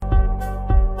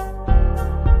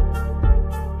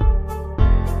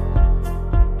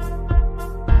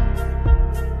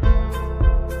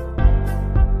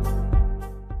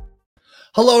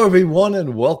Hello, everyone,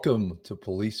 and welcome to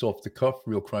Police Off the Cuff,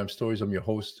 Real Crime Stories. I'm your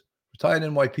host, retired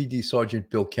NYPD Sergeant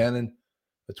Bill Cannon,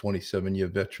 a 27-year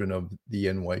veteran of the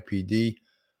NYPD. I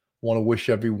want to wish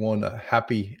everyone a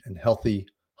happy and healthy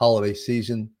holiday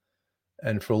season.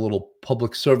 And for a little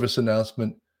public service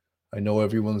announcement, I know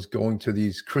everyone's going to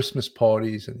these Christmas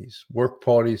parties and these work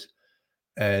parties,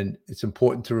 and it's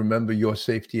important to remember your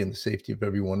safety and the safety of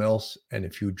everyone else. And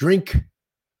if you drink,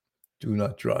 do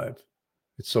not drive.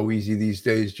 It's so easy these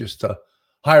days just to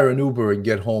hire an Uber and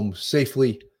get home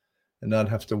safely and not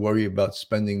have to worry about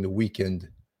spending the weekend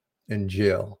in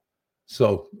jail.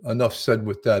 So enough said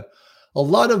with that. A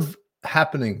lot of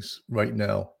happenings right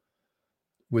now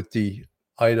with the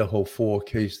Idaho 4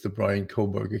 case, the Bryan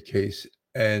Kohberger case.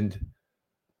 And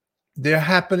they're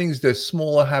happenings, they're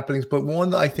smaller happenings, but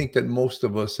one I think that most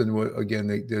of us, and again,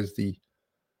 there's the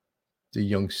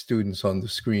young students on the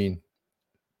screen,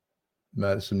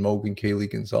 Madison Mogan,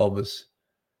 Kaylee Gonzalez,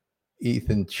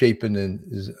 Ethan Chapin, and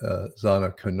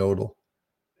Zana Kernodle.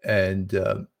 And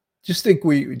just think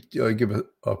we give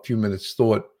a few minutes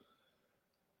thought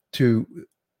to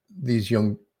these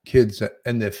young kids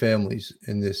and their families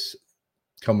in this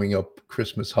coming up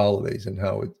Christmas holidays, and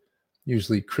how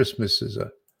usually Christmas is a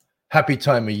happy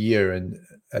time of year. And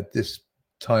at this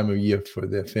time of year for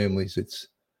their families, it's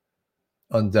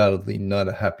undoubtedly not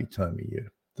a happy time of year.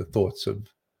 The thoughts of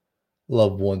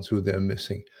loved ones who they're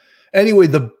missing. Anyway,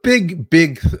 the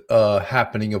big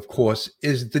happening, of course,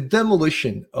 is the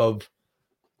demolition of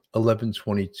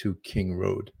 1122 King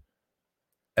Road.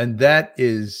 And that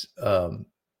is a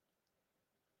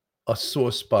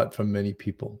sore spot for many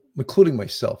people, including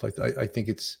myself. I think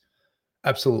it's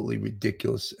absolutely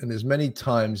ridiculous. And as many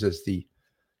times as the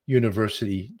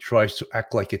university tries to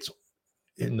act like it's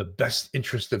in the best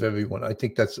interest of everyone, I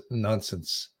think that's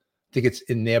nonsense. I think it's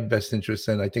in their best interest,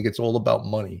 and I think it's all about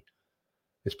money.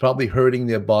 It's probably hurting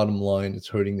their bottom line. It's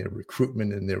hurting their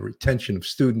recruitment and their retention of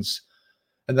students.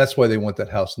 And that's why they want that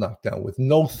house knocked down, with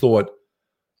no thought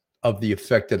of the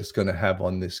effect that it's going to have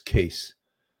on this case.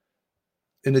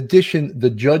 In addition, the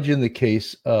judge in the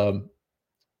case, and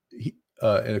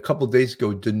a couple of days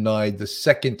ago, denied the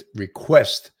second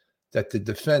request that the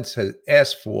defense had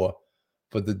asked for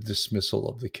the dismissal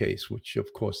of the case, which,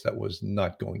 of course, that was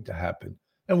not going to happen.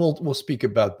 And we'll speak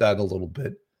about that a little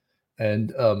bit. And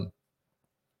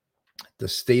the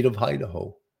state of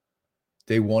Idaho,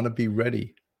 they want to be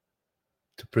ready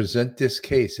to present this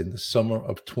case in the summer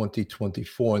of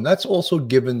 2024. And that's also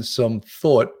given some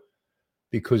thought,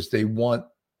 because they want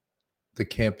the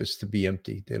campus to be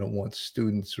empty. They don't want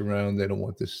students around. They don't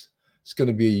want this. It's going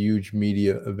to be a huge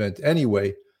media event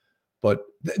anyway. But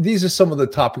these are some of the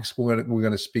topics we're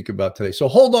going to speak about today. So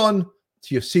hold on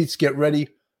to your seats. Get ready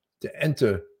to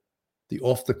enter the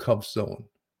off-the-cuff zone.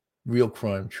 Real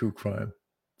crime, true crime,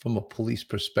 from a police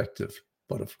perspective,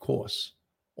 but of course,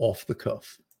 off the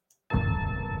cuff.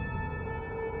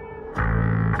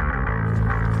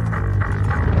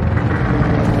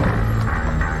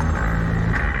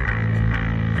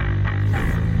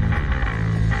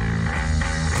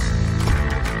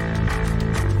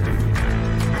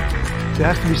 There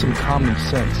has to be some common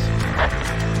sense.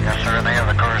 Yes, sir. They have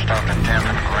the car stopped at 10th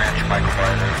and Ranch by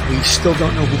Kohberger. We still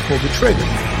don't know who pulled the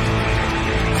trigger.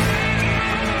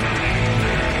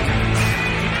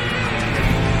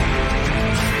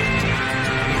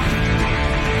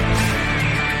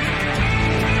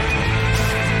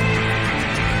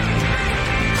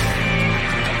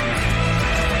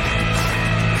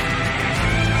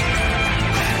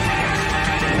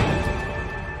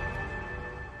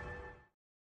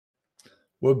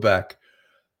 We're back.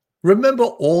 Remember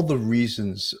all the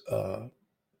reasons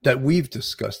that we've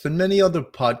discussed, and many other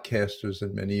podcasters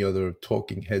and many other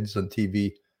talking heads on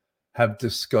TV have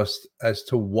discussed, as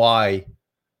to why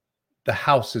the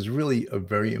house is really a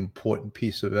very important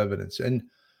piece of evidence. And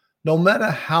no matter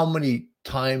how many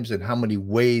times and how many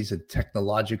ways and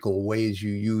technological ways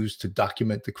you use to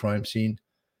document the crime scene,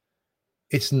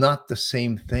 it's not the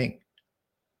same thing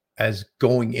as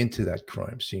going into that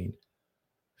crime scene,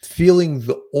 feeling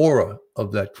the aura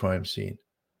of that crime scene,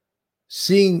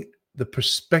 seeing the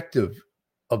perspective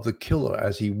of the killer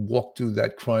as he walked through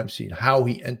that crime scene, how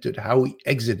he entered, how he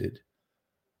exited,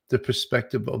 the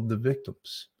perspective of the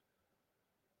victims,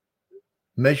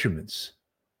 measurements,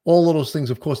 all of those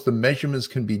things. Of course, the measurements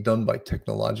can be done by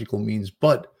technological means,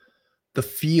 but the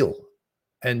feel.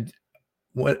 And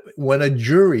when a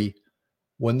jury,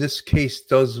 when this case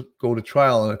does go to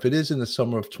trial, and if it is in the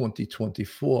summer of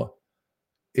 2024,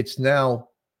 it's now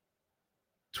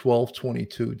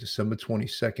 12/22, December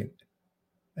 22nd.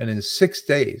 And in 6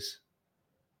 days,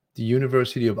 the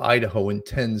University of Idaho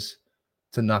intends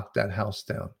to knock that house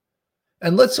down.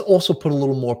 And let's also put a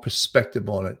little more perspective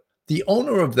on it. The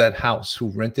owner of that house, who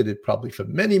rented it probably for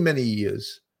many, many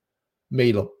years,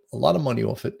 made a lot of money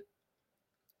off it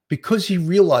because he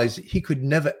realized he could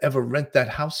never, ever rent that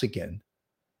house again.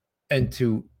 And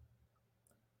to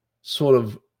sort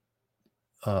of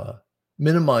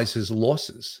minimize his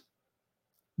losses,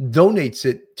 donates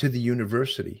it to the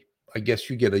university. I guess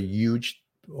you get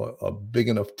a big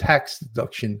enough tax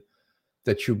deduction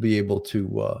that you'll be able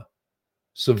to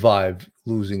survive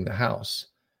losing the house.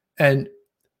 And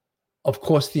of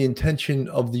course, the intention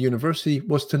of the university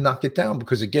was to knock it down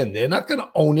because, again, they're not going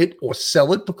to own it or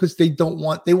sell it because they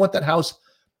want that house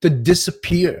to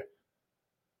disappear.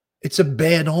 It's a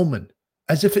bad omen,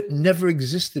 as if it never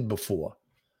existed before.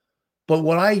 But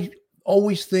what I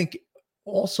always think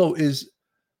also is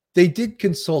they did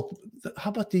consult. How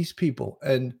about these people?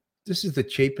 And this is the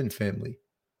Chapin family,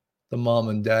 the mom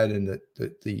and dad, and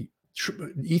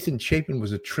Ethan Chapin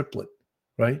was a triplet,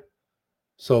 right?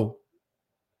 So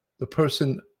the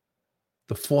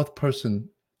fourth person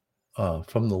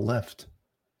from the left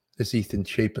is Ethan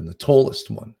Chapin, the tallest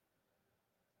one.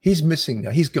 He's missing now.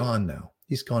 He's gone now.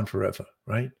 He's gone forever,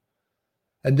 right?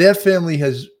 And their family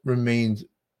has remained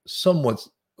somewhat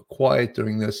quiet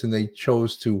during this, and they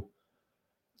chose to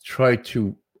try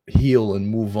to heal and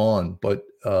move on. But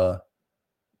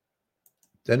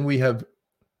then we have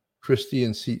Christy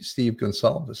and Steve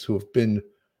Gonsalves, who have been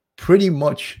pretty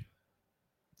much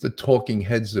the talking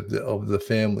heads of the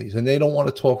families, and they don't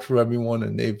want to talk for everyone,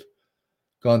 and they've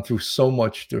gone through so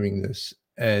much during this.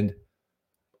 And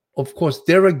of course,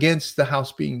 they're against the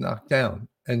house being knocked down,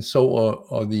 and so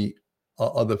are the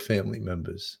other family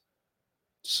members.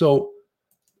 So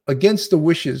against the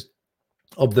wishes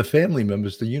of the family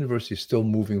members, the university is still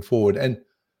moving forward. And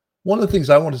one of the things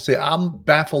I want to say, I'm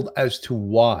baffled as to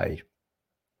why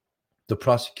the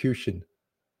prosecution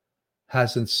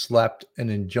hasn't slapped an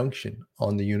injunction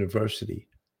on the university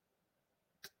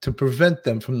to prevent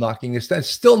them from knocking us down. It's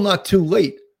still not too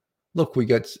late. Look, we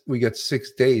got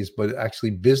 6 days, but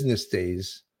actually business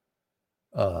days,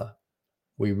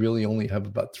 we really only have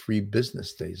about 3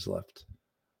 business days left.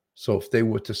 So if they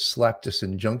were to slap this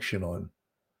injunction on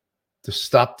to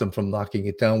stop them from knocking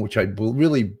it down, which I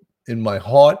really, in my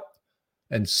heart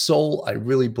and soul, I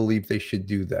really believe they should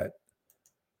do that.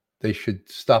 They should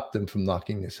stop them from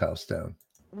knocking this house down.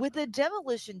 With a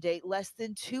demolition date less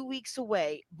than 2 weeks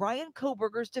away, Bryan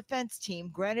Kohberger's defense team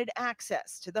granted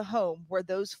access to the home where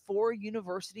those 4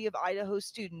 University of Idaho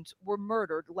students were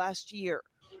murdered last year.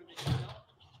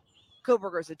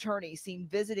 Kohberger's attorney seen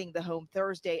visiting the home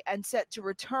Thursday and set to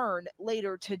return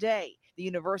later today. The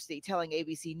university telling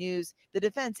ABC News the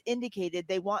defense indicated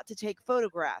they want to take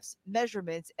photographs,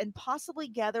 measurements, and possibly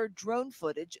gather drone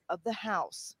footage of the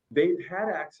house. They've had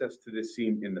access to this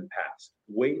scene in the past,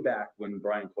 way back when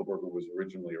Bryan Kohberger was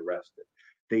originally arrested.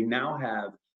 They now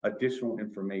have additional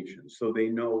information, so they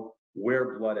know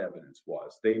where blood evidence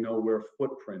was. They know where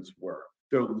footprints were.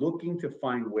 They're looking to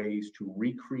find ways to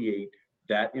recreate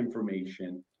that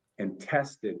information and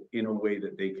test it in a way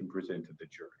that they can present to the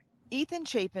jury. Ethan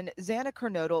Chapin, Xana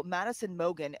Kernodle, Madison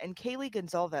Mogan, and Kaylee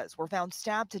Gonsalves were found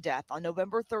stabbed to death on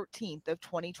November 13th of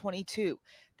 2022.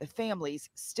 The families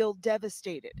still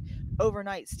devastated.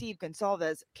 Overnight, Steve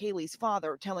Gonsalves, Kaylee's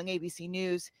father, telling ABC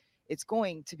News, it's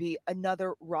going to be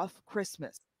another rough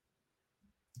Christmas.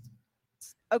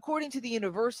 According to the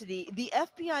university, the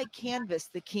FBI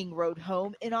canvassed the King Road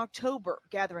home in October,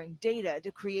 gathering data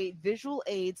to create visual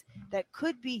aids that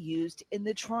could be used in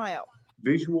the trial.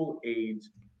 Visual aids,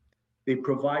 they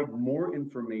provide more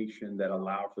information that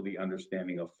allow for the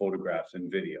understanding of photographs and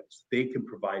videos. They can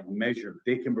provide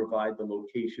they can provide the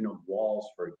location of walls,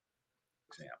 for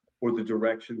example, or the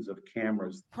directions of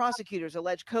cameras. Prosecutors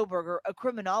allege Kohberger, a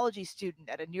criminology student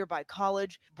at a nearby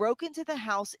college, broke into the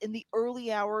house in the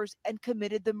early hours and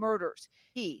committed the murders.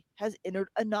 He has entered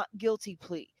a not guilty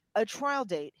plea. A trial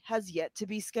date has yet to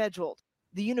be scheduled.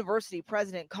 The university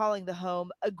president calling the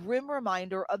home a grim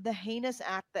reminder of the heinous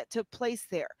act that took place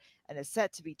there and is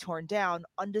set to be torn down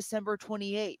on December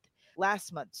 28th.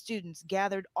 Last month, students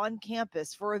gathered on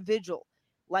campus for a vigil,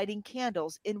 lighting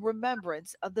candles in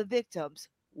remembrance of the victims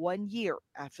 1 year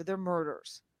after their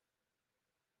murders.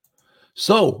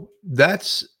 So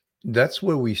that's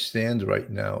where we stand right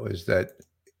now, is that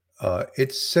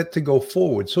it's set to go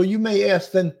forward. So you may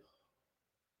ask then,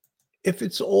 if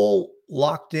it's all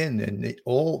locked in and they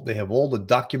have all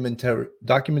the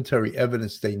documentary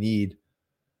evidence they need,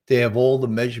 they have all the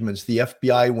measurements. The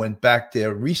FBI went back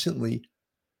there recently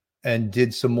and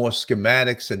did some more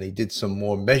schematics, and they did some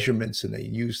more measurements, and they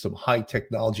used some high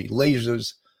technology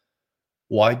lasers.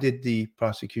 Why did the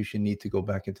prosecution need to go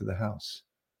back into the house?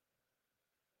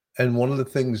 And one of the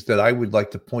things that I would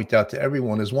like to point out to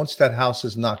everyone is once that house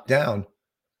is knocked down,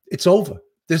 it's over.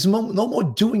 There's no more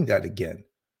doing that again.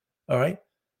 All right.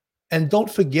 And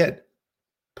don't forget,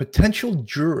 potential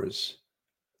jurors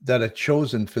that are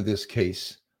chosen for this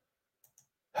case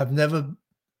have never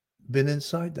been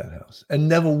inside that house and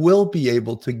never will be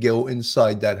able to go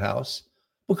inside that house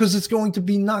because it's going to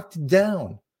be knocked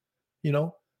down, you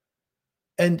know?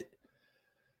 And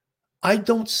I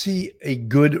don't see a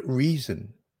good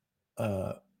reason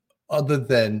other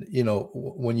than,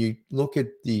 when you look at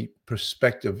the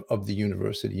perspective of the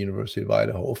University of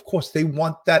Idaho, of course, they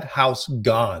want that house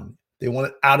gone. They want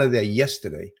it out of there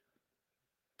yesterday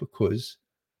because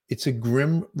it's a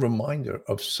grim reminder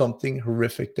of something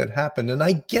horrific that happened. And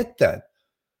I get that.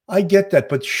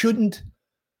 But shouldn't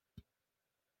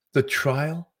the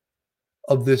trial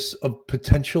of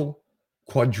potential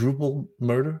quadruple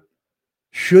murder,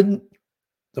 shouldn't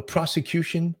the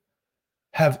prosecution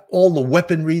have all the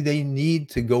weaponry they need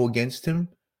to go against him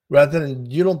rather than,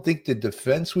 you don't think the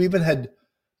defense? We even had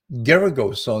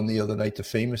Geragos on the other night, the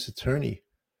famous attorney,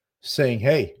 saying,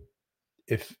 hey,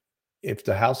 if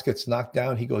the house gets knocked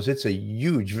down, he goes, it's a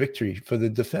huge victory for the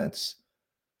defense.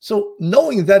 So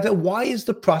knowing that, why is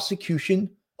the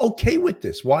prosecution okay with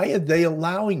this? Why are they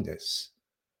allowing this?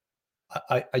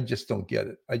 I just don't get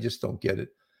it.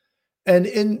 And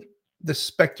in the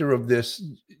specter of this,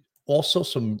 also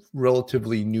some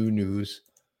relatively new news.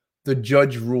 The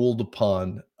judge ruled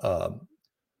upon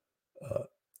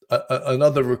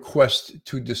another request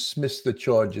to dismiss the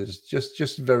charges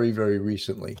just very, very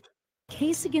recently.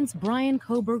 Case against Bryan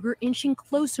Kohberger inching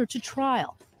closer to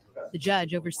trial. The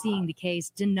judge overseeing the case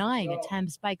denying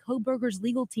attempts by Kohberger's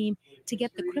legal team to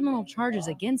get the criminal charges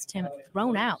against him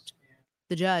thrown out.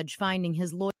 The judge finding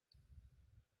his lawyers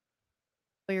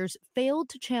failed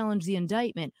to challenge the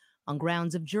indictment on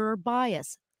grounds of juror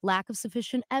bias, lack of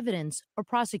sufficient evidence, or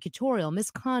prosecutorial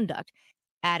misconduct,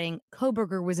 adding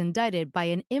Kohberger was indicted by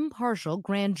an impartial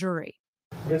grand jury.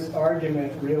 This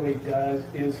argument really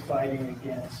is fighting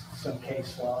against some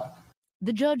case law.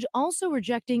 The judge also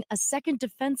rejecting a second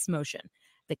defense motion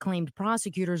that claimed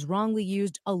prosecutors wrongly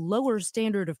used a lower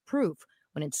standard of proof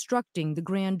when instructing the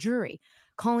grand jury,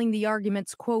 calling the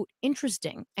arguments, quote,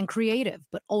 interesting and creative,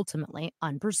 but ultimately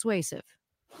unpersuasive.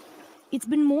 It's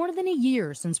been more than a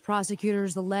year since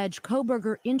prosecutors allege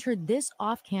Kohberger entered this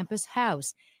off-campus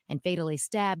house and fatally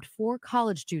stabbed 4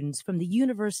 college students from the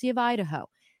University of Idaho,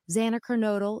 Xana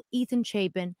Kernodle, Ethan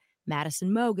Chapin,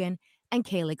 Madison Mogan, and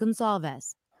Kaylee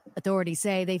Gonsalves. Authorities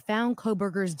say they found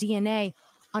Kohberger's DNA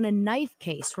on a knife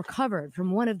case recovered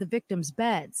from one of the victims'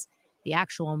 beds. The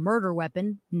actual murder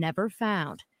weapon never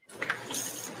found.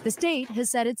 The state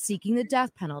has said it's seeking the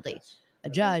death penalty. A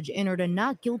judge entered a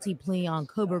not guilty plea on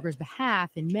Kohberger's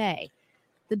behalf in May.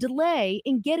 The delay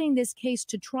in getting this case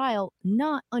to trial,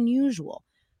 not unusual,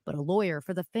 but a lawyer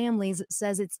for the families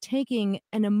says it's taking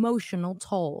an emotional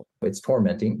toll. It's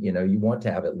tormenting. You want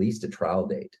to have at least a trial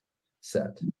date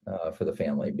set for the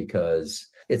family because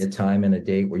it's a time and a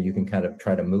date where you can kind of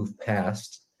try to move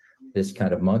past this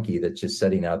kind of monkey that's just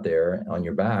sitting out there on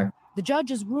your back. The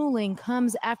judge's ruling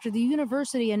comes after the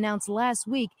university announced last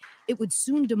week it would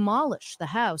soon demolish the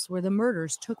house where the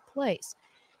murders took place.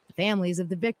 The families of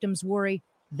the victims worry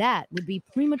that would be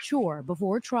premature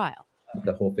before trial.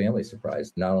 The whole family's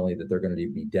surprised, not only that they're going to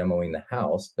be demoing the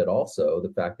house, but also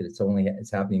the fact that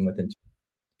it's happening within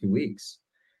 2 weeks,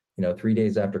 3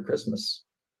 days after Christmas.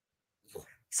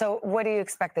 So what do you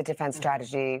expect the defense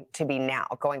strategy to be now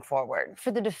going forward?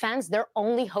 For the defense, their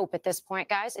only hope at this point,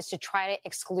 guys, is to try to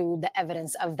exclude the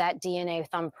evidence of that DNA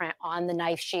thumbprint on the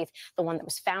knife sheath, the one that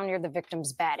was found near the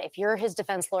victim's bed. If you're his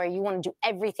defense lawyer, you want to do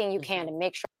everything you can to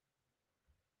make sure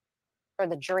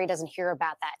the jury doesn't hear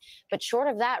about that. But short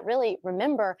of that, really,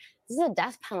 remember, this is a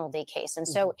death penalty case. And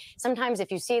so sometimes if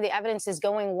you see the evidence is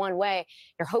going one way,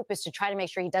 your hope is to try to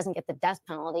make sure he doesn't get the death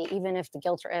penalty, even if the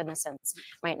guilt or innocence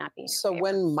might not be. So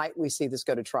when might we see this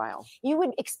go to trial? You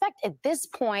would expect at this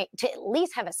point to at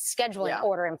least have a scheduling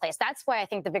order in place. That's why I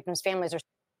think the victims' families are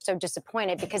so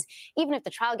disappointed, because even if the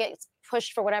trial gets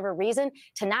pushed for whatever reason,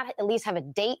 to not at least have a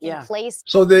date in place.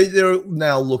 So they're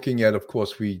now looking at, of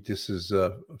course, this is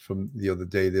from the other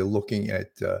day, they're looking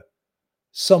at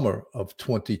summer of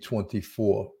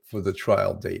 2024 for the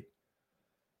trial date.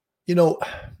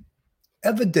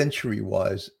 Evidentiary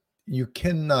wise, you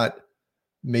cannot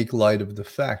make light of the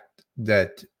fact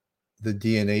that the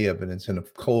DNA evidence, and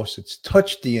of course it's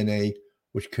touch DNA,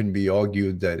 which can be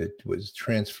argued that it was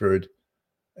transferred.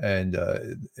 And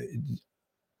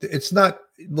it's not,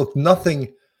 look,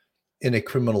 nothing in a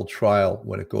criminal trial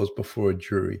when it goes before a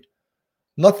jury,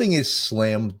 Nothing is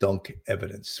slam dunk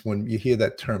evidence. When you hear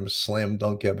that term slam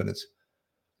dunk evidence,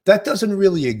 that doesn't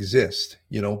really exist,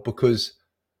 because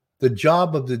the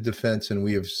job of the defense, and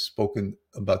we have spoken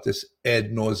about this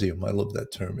ad nauseum. I love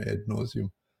that term, ad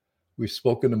nauseum. We've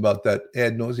spoken about that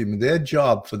ad nauseum. Their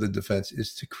job for the defense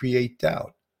is to create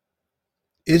doubt.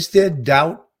 Is there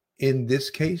doubt in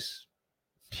this case?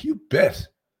 You bet.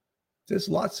 There's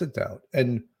lots of doubt.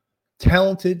 And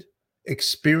talented,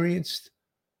 experienced,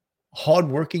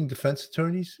 hardworking defense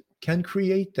attorneys can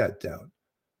create that doubt.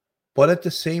 But at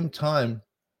the same time,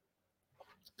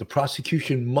 the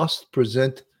prosecution must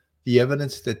present the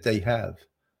evidence that they have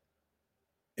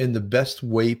in the best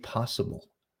way possible.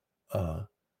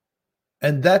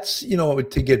 And that's,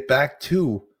 to get back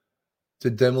to the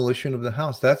demolition of the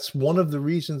house. That's one of the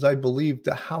reasons I believe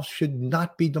the house should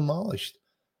not be demolished.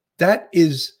 That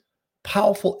is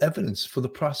powerful evidence for the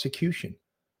prosecution.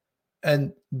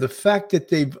 And the fact that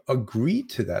they've agreed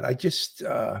to that, I just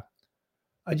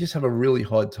have a really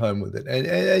hard time with it.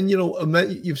 And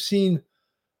you've seen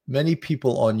many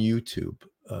people on YouTube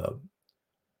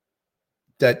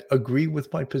that agree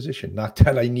with my position. Not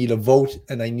that I need a vote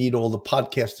and I need all the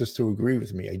podcasters to agree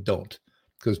with me. I don't,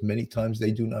 because many times they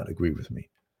do not agree with me.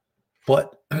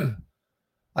 But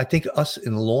I think us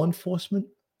in law enforcement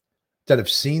that have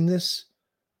seen this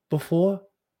before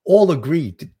all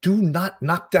agree to do not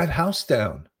knock that house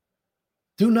down.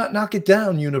 Do not knock it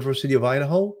down, University of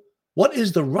Idaho. What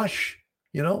is the rush?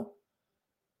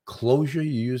 Closure,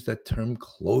 you use that term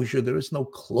closure. There is no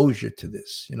closure to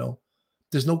this,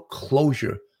 There's no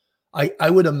closure. I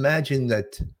would imagine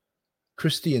that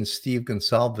Christy and Steve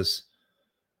Gonsalves,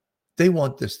 they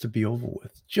want this to be over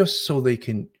with, just so they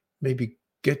can maybe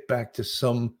get back to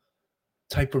some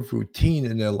type of routine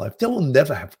in their life. They will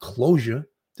never have closure.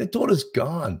 Their daughter's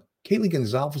gone. Kaylee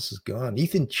Gonsalves is gone.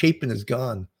 Ethan Chapin is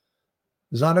gone.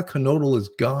 Zana Knodel is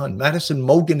gone. Madison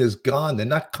Mogan is gone. They're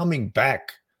not coming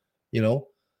back,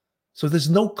 So there's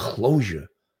no closure.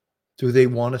 Do they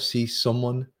want to see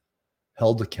someone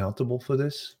held accountable for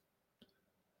this?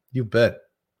 You bet.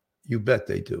 You bet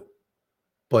they do.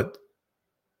 But,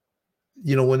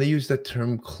 when they use that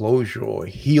term closure or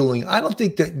healing, I don't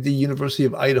think that the University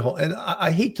of Idaho, and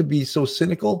I hate to be so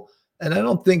cynical, and I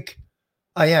don't think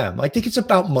I am. I think it's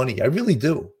about money. I really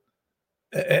do.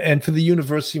 And for the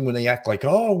university, when they act like,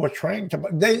 oh, we're trying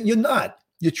to, you're not.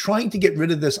 You're trying to get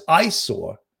rid of this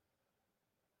eyesore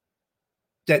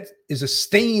that is a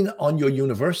stain on your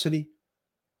university,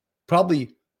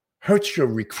 probably hurts your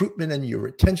recruitment and your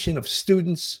retention of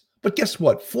students. But guess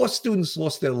what? 4 students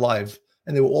lost their lives,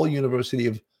 and they were all University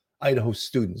of Idaho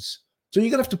students. So you're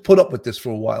going to have to put up with this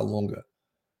for a while longer.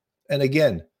 And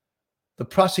again, the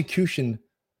prosecution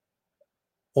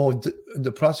or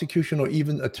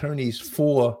even attorneys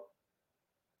for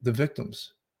the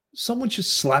victims, someone should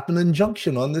slap an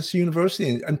injunction on this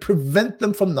university and prevent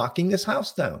them from knocking this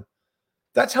house down.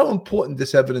 That's how important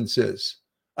this evidence is.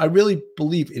 I really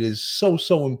believe it is so,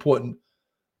 so important.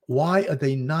 Why are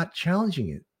they not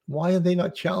challenging it? Why are they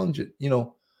not challenging it?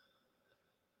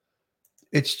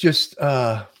 It's just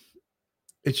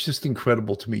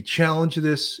incredible to me. Challenge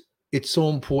this. It's so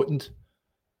important.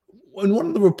 In one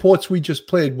of the reports we just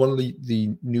played, one of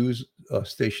the news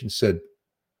stations said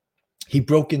he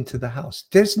broke into the house.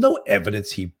 There's no evidence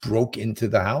he broke into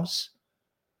the house.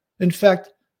 In fact,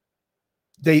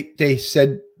 they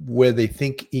said where they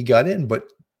think he got in, but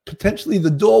potentially the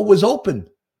door was open.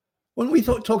 When we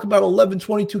talk about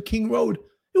 1122 King Road,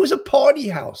 it was a party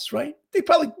house, right? They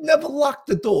probably never locked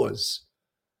the doors.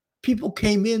 People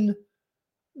came in,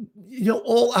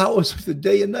 all hours of the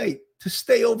day and night to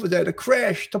stay over there, to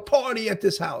crash, to party at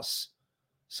this house.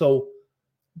 So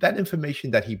that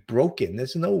information that he broke in,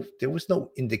 there was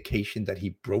no indication that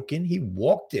he broke in. He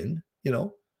walked in,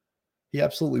 he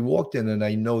absolutely walked in. And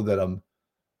I know that I'm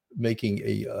making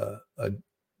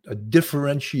a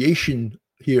differentiation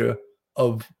here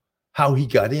of how he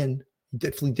got in. He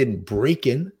definitely didn't break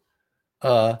in.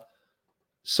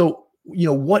 So,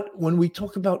 when we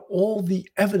talk about all the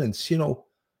evidence,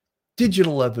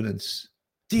 digital evidence,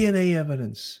 DNA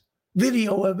evidence,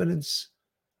 video evidence,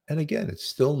 and again, it's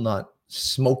still not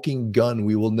smoking gun.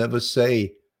 We will never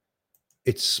say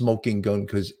it's smoking gun,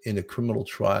 because in a criminal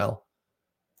trial,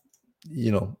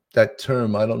 that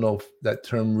term, I don't know if that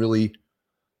term really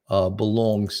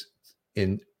belongs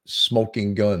in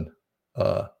smoking gun.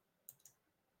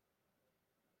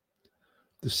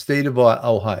 The state of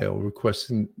Ohio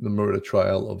requesting the murder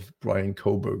trial of Bryan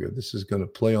Kohberger. This is going to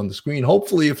play on the screen.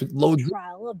 Hopefully, if it loads. The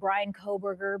trial of Bryan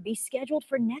Kohberger be scheduled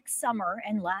for next summer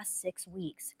and last 6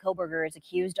 weeks. Kohberger is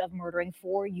accused of murdering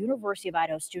 4 University of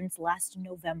Idaho students last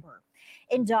November.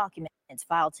 In documents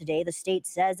filed today, the state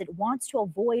says it wants to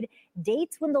avoid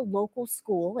dates when the local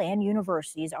school and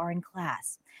universities are in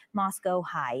class. Moscow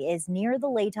High is near the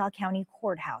Latah County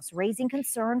Courthouse, raising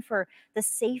concern for the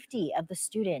safety of the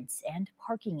students and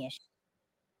parking issues.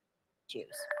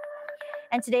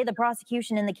 And today, the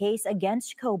prosecution in the case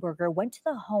against Kohberger went to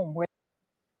the home where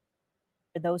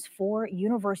those 4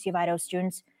 University of Idaho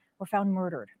students were found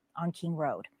murdered on King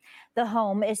Road. The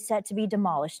home is set to be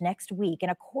demolished next week,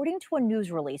 and according to a news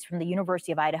release from the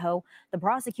University of Idaho, the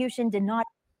prosecution did not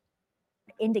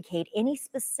indicate any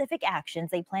specific actions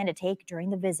they plan to take during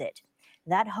the visit.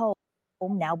 That home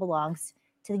now belongs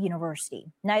to the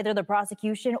university. Neither the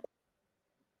prosecution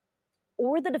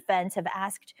or the defense have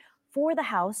asked for the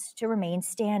house to remain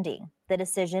standing. The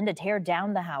decision to tear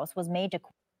down the house was made to,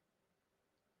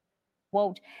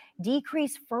 quote,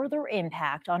 decrease further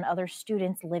impact on other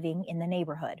students living in the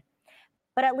neighborhood.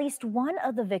 But at least one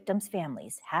of the victims'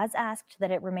 families has asked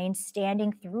that it remain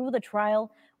standing through the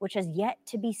trial, which has yet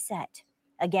to be set.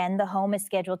 Again, the home is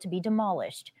scheduled to be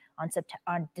demolished on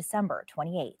December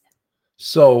 28th.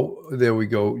 So there we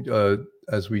go.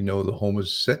 As we know, the home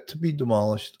is set to be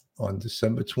demolished on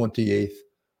December 28th.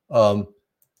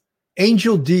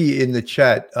 Angel D in the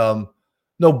chat.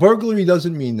 No, burglary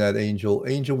doesn't mean that, Angel.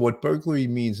 Angel, what burglary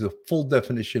means, the full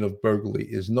definition of burglary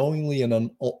is knowingly and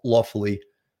unlawfully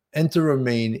enter or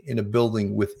remain in a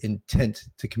building with intent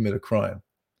to commit a crime.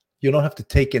 You don't have to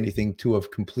take anything to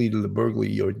have completed the burglary.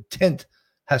 Your intent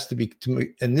has to be,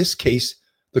 in this case,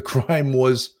 the crime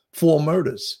was 4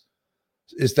 murders.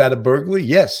 Is that a burglary?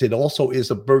 Yes, it also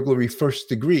is a burglary first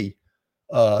degree.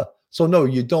 So no,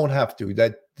 you don't have to.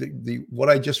 That what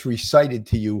I just recited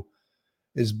to you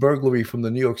is burglary from the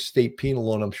New York State Penal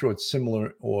Law, and I'm sure it's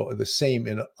similar or the same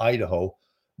in Idaho.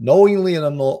 Knowingly and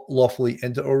unlawfully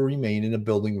enter or remain in a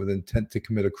building with intent to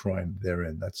commit a crime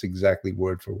therein. That's exactly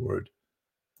word for word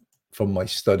from my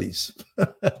studies.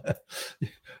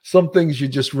 Some things you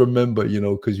just remember,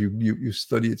 because you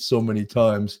study it so many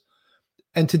times.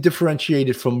 And to differentiate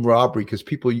it from robbery, because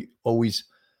people always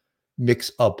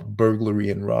mix up burglary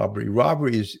and robbery.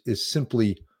 Robbery is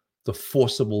simply the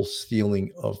forcible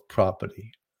stealing of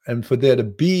property. And for there to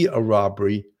be a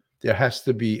robbery, there has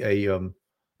to be an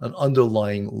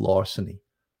underlying larceny.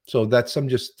 So I'm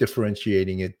just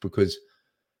differentiating it because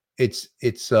it's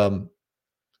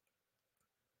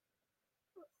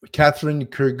Catherine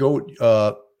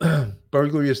Kurgoat,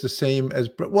 burglary is the same as,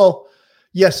 well,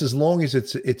 yes, as long as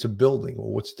it's a building,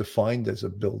 or what's defined as a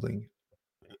building.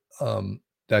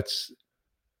 That's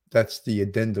the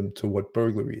addendum to what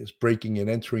burglary is. Breaking and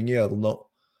entering,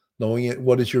 knowing it.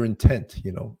 What is your intent?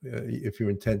 If your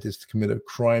intent is to commit a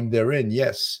crime therein,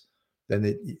 yes, then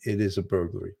it is a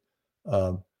burglary.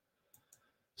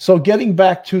 So getting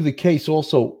back to the case,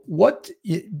 also, what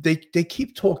they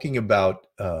keep talking about,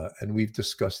 and we've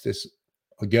discussed this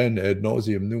again ad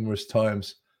nauseum numerous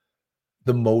times,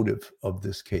 the motive of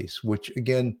this case, which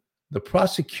again, the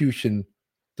prosecution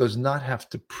does not have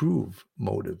to prove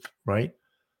motive, right?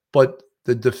 But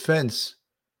the defense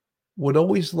would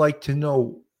always like to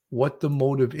know what the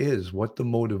motive is, what the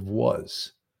motive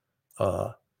was.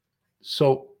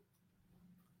 So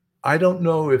I don't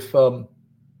know if the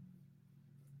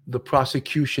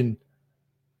prosecution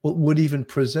would even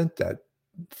present that,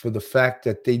 for the fact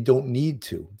that they don't need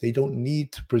to. They don't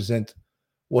need to present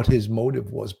what his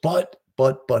motive was. But,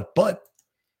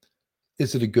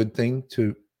 is it a good thing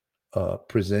to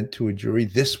present to a jury?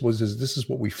 This is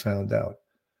what we found out.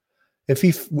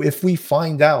 If we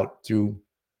find out through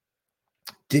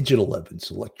digital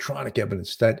evidence, electronic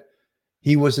evidence, that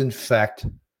he was in fact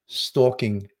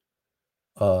stalking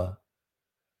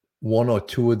one or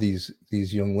two of these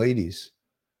young ladies,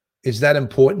 is that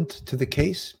important to the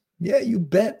case? Yeah, you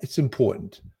bet it's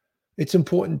important. It's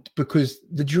important because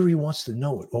the jury wants to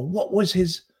know it. Well, what was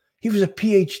he was a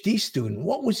PhD student.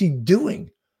 What was he doing?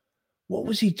 What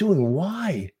was he doing?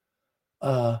 Why?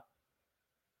 What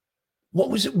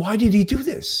was it? Why did he do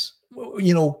this?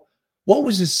 What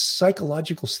was his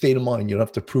psychological state of mind? You don't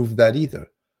have to prove that either.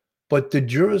 But the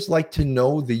jurors like to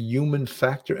know the human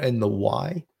factor and the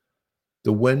why,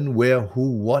 the when, where,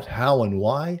 who, what, how, and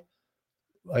why.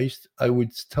 I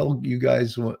would tell you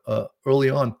guys early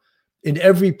on, in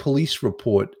every police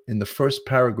report, in the first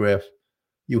paragraph,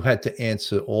 you had to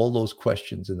answer all those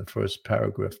questions in the first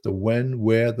paragraph: the when,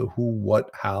 where, the who,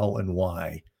 what, how, and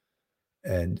why.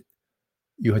 And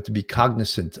you had to be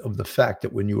cognizant of the fact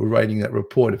that when you were writing that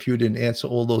report, if you didn't answer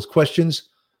all those questions,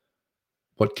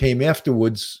 what came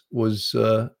afterwards was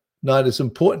not as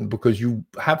important, because you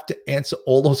have to answer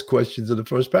all those questions in the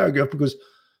first paragraph, because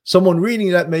someone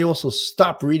reading that may also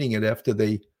stop reading it after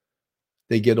they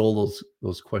they get all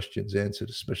those questions answered,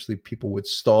 especially people with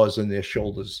stars on their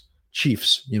shoulders,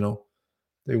 chiefs,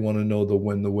 they want to know the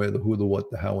when, the where, the who, the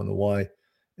what, the how, and the why.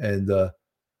 And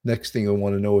next thing I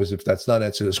want to know is, if that's not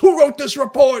answered, is who wrote this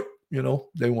report?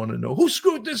 They want to know who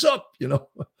screwed this up,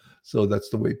 So that's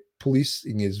the way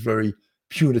policing is, very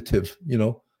punitive, They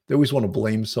always want to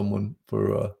blame someone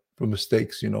for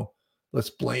mistakes, Let's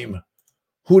blame.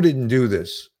 Who didn't do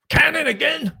this? Cannon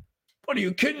again? What, are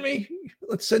you kidding me?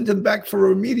 Let's send him back for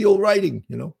remedial writing,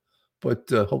 But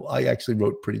I actually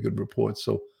wrote pretty good reports,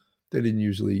 so they didn't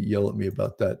usually yell at me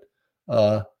about that.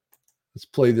 Let's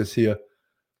play this here.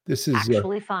 This is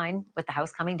actually fine with the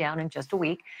House coming down in just a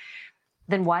week.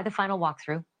 Then why the final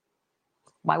walkthrough?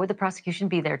 Why would the prosecution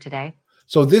be there today?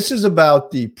 So this is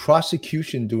about the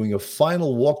prosecution doing a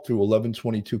final walkthrough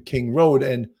 1122 King Road.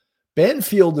 And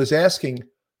Banfield is asking,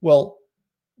 well,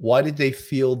 why did they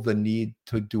feel the need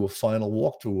to do a final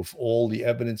walkthrough if all the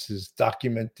evidence is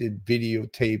documented,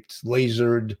 videotaped,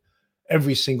 lasered?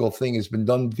 Every single thing has been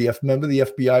done. Remember, the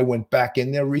FBI went back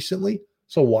in there recently.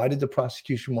 So why did the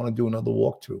prosecution want to do another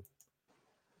walkthrough?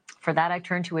 For that, I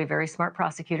turned to a very smart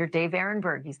prosecutor, Dave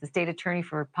Ehrenberg. He's the state attorney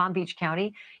for Palm Beach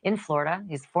County in Florida.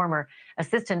 He's former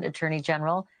assistant attorney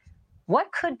general.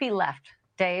 What could be left,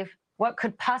 Dave? What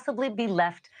could possibly be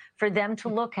left for them to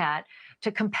look at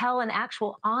to compel an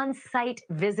actual on-site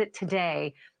visit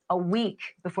today, a week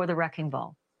before the wrecking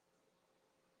ball?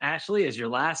 Ashley, as your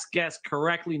last guest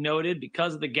correctly noted,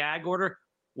 because of the gag order,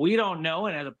 we don't know.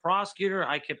 And as a prosecutor,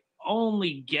 I could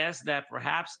only guess that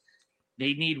perhaps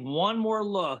they need one more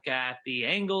look at the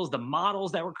angles, the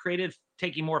models that were created,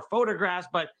 taking more photographs.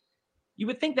 But you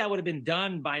would think that would have been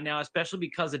done by now, especially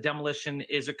because the demolition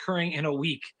is occurring in a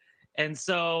week. And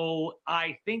so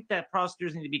I think that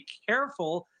prosecutors need to be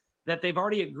careful that they've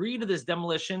already agreed to this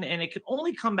demolition, and it could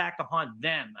only come back to haunt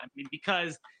them. I mean,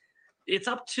 because it's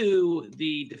up to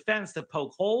the defense to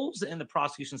poke holes in the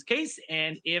prosecution's case.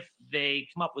 And if they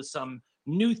come up with some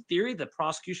new theory the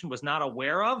prosecution was not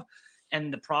aware of,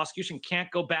 and the prosecution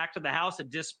can't go back to the House and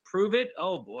disprove it,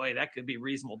 oh boy, that could be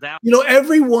reasonable doubt.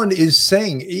 Everyone is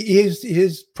saying,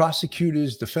 his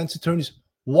prosecutors, defense attorneys,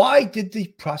 why did the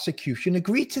prosecution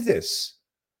agree to this?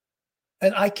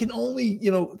 And I can only,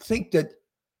 think that,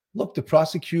 look, the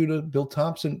prosecutor, Bill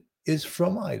Thompson, is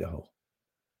from Idaho.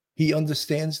 He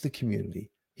understands the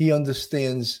community. He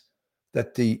understands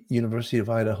that the University of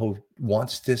Idaho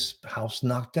wants this house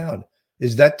knocked down.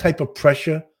 Is that type of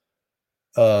pressure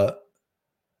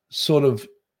sort of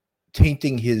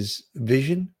tainting his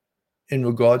vision in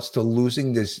regards to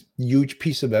losing this huge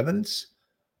piece of evidence?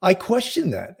 I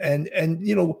question that. And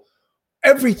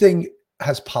everything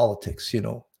has politics,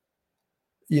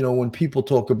 when people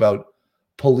talk about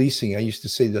policing, I used to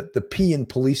say that the P in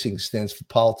policing stands for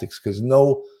politics, because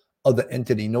no other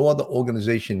entity, no other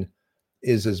organization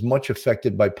is as much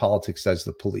affected by politics as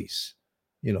the police.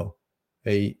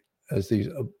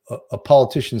 A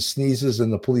politician sneezes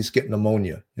and the police get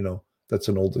pneumonia. That's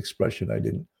an old expression. I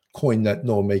didn't coin that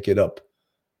nor make it up.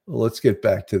 Let's get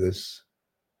back to this.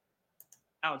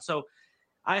 So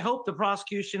I hope the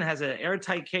prosecution has an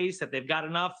airtight case, that they've got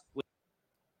enough.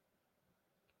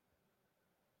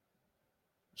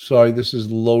 Sorry, this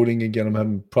is loading again. I'm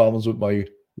having problems with my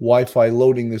Wi-Fi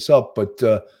loading this up, but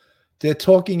they're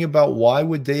talking about, why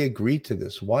would they agree to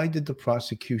this? Why did the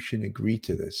prosecution agree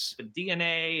to this?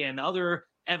 DNA and other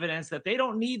evidence that they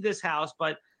don't need this house,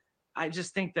 but I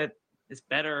just think that it's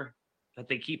better that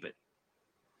they keep it.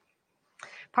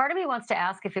 Part of me wants to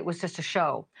ask if it was just a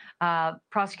show.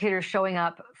 Prosecutors showing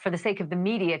up for the sake of the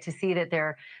media to see that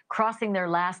they're crossing their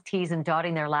last T's and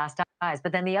dotting their last I's.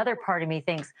 But then the other part of me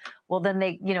thinks, well, then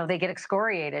they get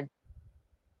excoriated.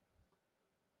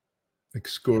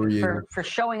 Excoriated. For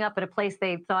showing up at a place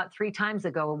they thought 3 times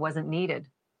ago wasn't needed.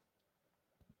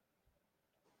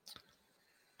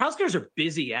 Prosecutors are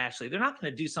busy, Ashley. They're not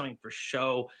going to do something for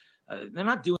show. They're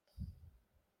not doing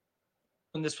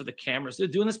this for the cameras. They're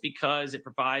doing this because it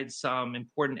provides some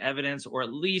important evidence, or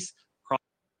at least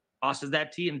crosses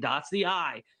that T and dots the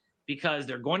I, because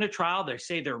they're going to trial. They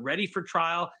say they're ready for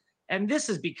trial. And this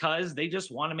is because they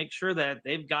just want to make sure that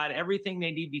they've got everything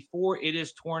they need before it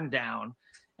is torn down.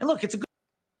 And look, it's a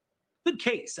good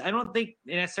case. I don't think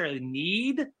they necessarily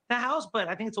need the house, but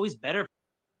I think it's always better.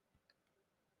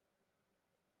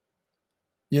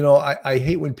 I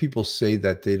hate when people say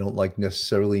that they don't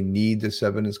necessarily need this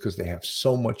evidence, because they have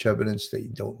so much evidence they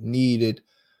don't need it.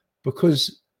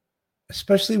 Because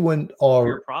especially when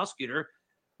you're a prosecutor,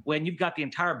 when you've got the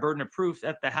entire burden of proof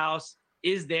that the house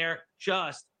is there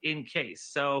just in case.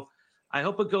 So I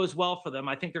hope it goes well for them.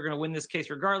 I think they're going to win this case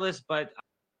regardless, but.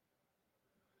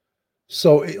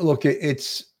 So look,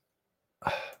 it's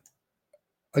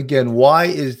again, why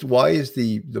is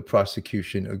the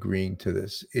prosecution agreeing to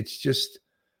this? It's just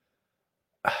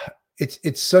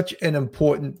it's such an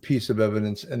important piece of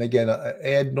evidence. And again,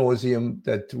 ad nauseum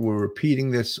that we're repeating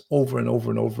this over and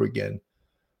over and over again,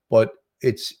 but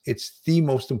it's the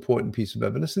most important piece of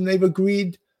evidence, and they've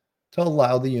agreed to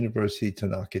allow the university to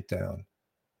knock it down.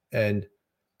 And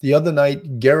the other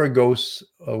night, Garagos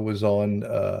was on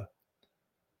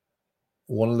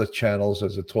one of the channels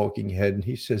as a talking head, and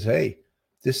he says, "Hey,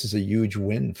 this is a huge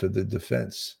win for the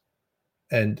defense."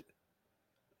 And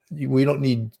we don't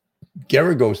need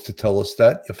Garagos to tell us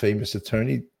that, a famous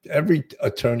attorney. Every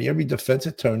defense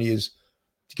attorney is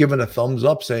giving a thumbs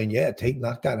up saying, yeah,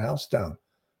 knock that house down.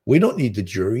 We don't need the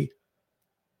jury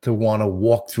to want to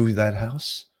walk through that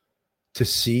house to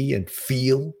see and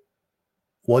feel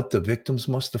what the victims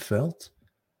must have felt.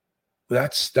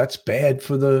 That's bad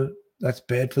for the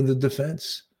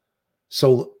defense.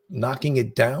 So knocking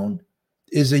it down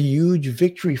is a huge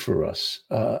victory for us.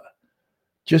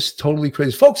 Just totally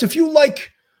crazy. Folks, if you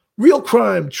like real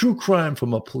crime, true crime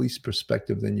from a police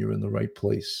perspective, then you're in the right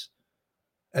place.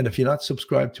 And if you're not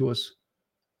subscribed to us,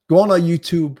 go on our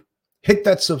YouTube, hit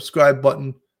that subscribe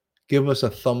button, give us a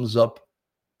thumbs up,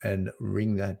 and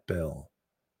ring that bell.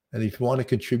 And if you want to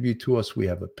contribute to us, we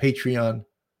have a Patreon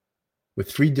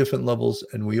with 3 different levels,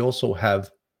 and we also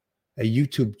have a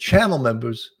YouTube channel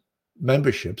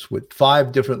memberships with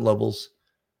 5 different levels,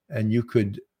 and you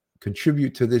could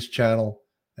contribute to this channel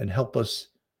and help us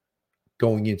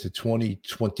going into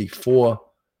 2024,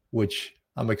 which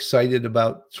I'm excited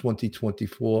about.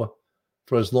 2024.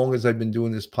 For as long as I've been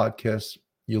doing this podcast,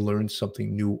 you learn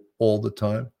something new all the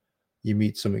time. You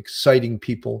meet some exciting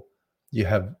people. You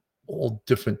have all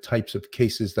different types of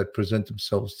cases that present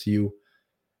themselves to you.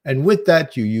 And with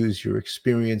that, you use your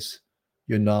experience,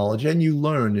 your knowledge, and you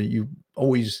learn. And you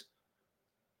always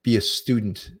be a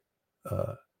student.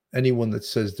 Anyone that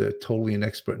says they're totally an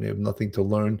expert and they have nothing to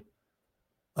learn,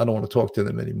 I don't want to talk to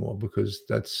them anymore, because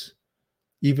that's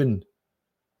even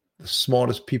the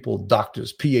smartest people,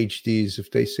 doctors, PhDs, if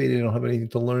they say they don't have anything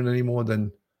to learn anymore,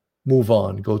 then move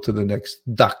on, go to the next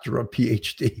doctor or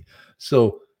PhD.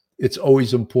 So it's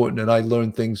always important. And I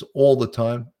learn things all the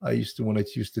time. When I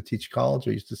used to teach college,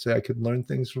 I used to say I could learn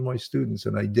things from my students,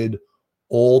 and I did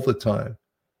all the time.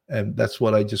 And that's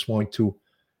what I just want to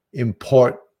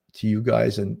impart to you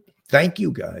guys. And thank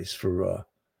you guys for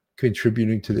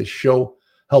contributing to this show,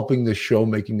 helping the show,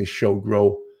 making the show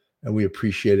grow. And we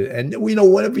appreciate it. And we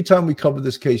know every time we cover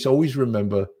this case, always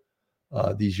remember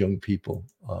these young people,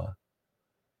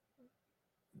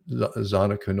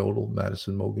 Zana Knodel,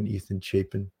 Madison Mogan, Ethan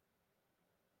Chapin,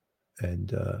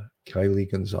 and Kylie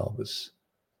Gonzalez,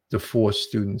 the 4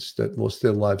 students that lost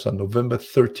their lives on November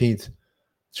 13th,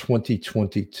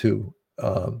 2022.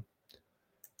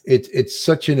 It's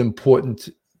such an important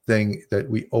thing that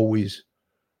we always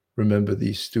remember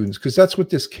these students, because that's what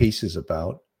this case is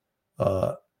about.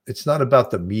 It's not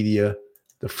about the media,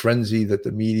 the frenzy that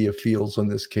the media feels on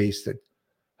this case, that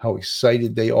how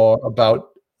excited they are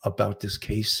about this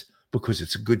case because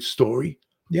it's a good story.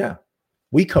 Yeah,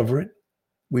 we cover it.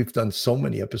 We've done so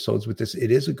many episodes with this. It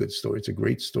is a good story. It's a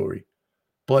great story.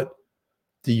 But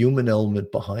the human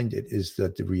element behind it is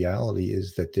that the reality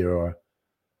is that there are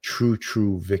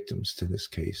true victims to this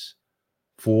case.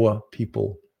 4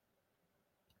 people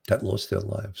that lost their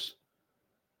lives.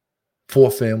 4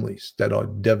 families that are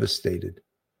devastated.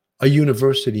 A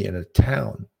university and a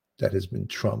town that has been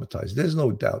traumatized. There's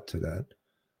no doubt to that.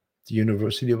 The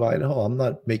University of Idaho, I'm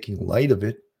not making light of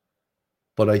it,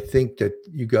 but I think that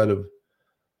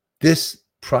this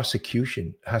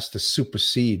prosecution has to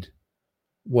supersede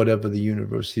whatever the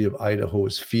University of Idaho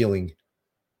is feeling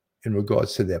in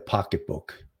regards to their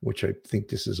pocketbook, which I think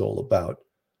this is all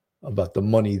about the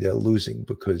money they're losing,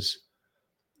 because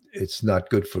it's not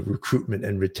good for recruitment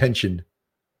and retention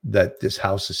that this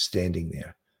house is standing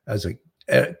there as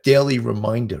a daily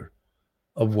reminder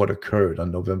of what occurred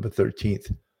on November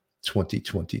 13th,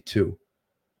 2022.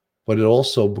 But it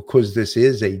also, because this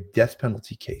is a death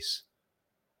penalty case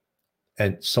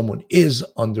and someone is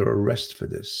under arrest for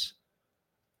this,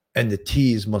 and the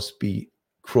T's must be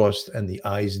crossed and the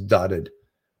I's dotted,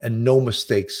 and no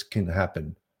mistakes can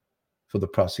happen for the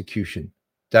prosecution.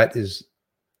 That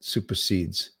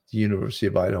supersedes the University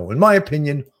of Idaho, in my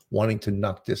opinion, wanting to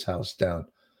knock this house down.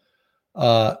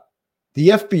 The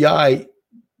FBI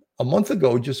a month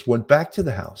ago just went back to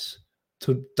the house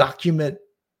to document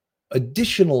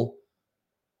additional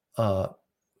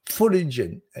footage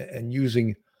and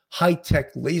using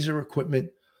high-tech laser equipment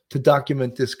to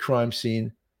document this crime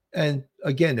scene. And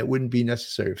again, it wouldn't be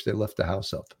necessary if they left the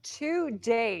house up. 2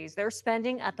 days they're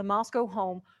spending at the Moscow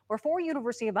home where 4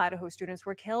 University of Idaho students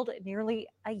were killed nearly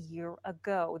a year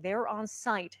ago. They're on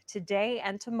site today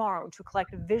and tomorrow to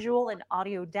collect visual and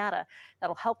audio data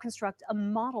that'll help construct a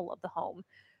model of the home.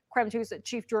 Crime 2's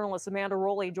chief journalist Amanda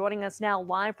Rowley joining us now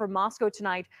live from Moscow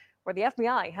tonight, where the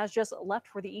FBI has just left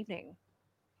for the evening.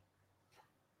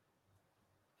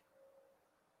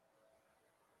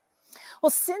 Well,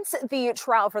 since the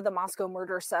trial for the Moscow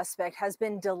murder suspect has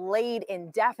been delayed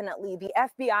indefinitely, the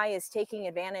FBI is taking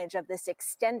advantage of this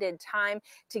extended time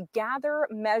to gather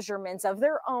measurements of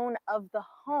their own of the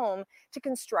home to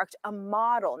construct a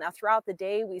model. Now, throughout the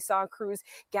day, we saw crews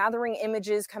gathering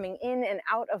images coming in and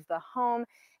out of the home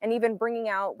and even bringing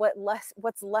out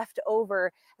what's left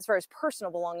over as far as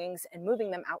personal belongings and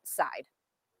moving them outside.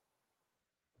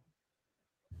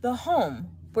 The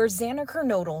home where Xana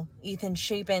Kernodle, Ethan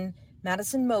Chapin,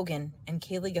 Madison Mogan, and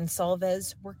Kaylee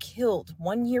Gonsalves were killed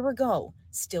 1 year ago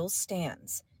still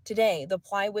stands. Today, the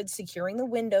plywood securing the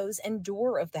windows and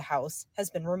door of the house has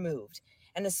been removed,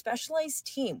 and a specialized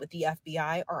team with the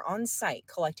FBI are on site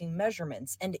collecting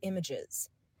measurements and images.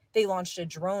 They launched a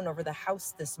drone over the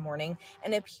house this morning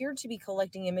and appeared to be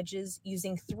collecting images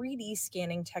using 3D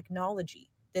scanning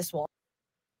technology. This will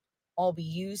all be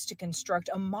used to construct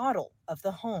a model of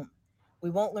the home. We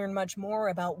won't learn much more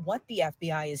about what the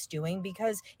FBI is doing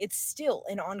because it's still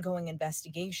an ongoing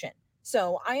investigation.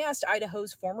 So I asked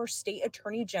Idaho's former state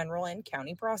attorney general and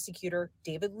county prosecutor,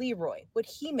 David Leroy, what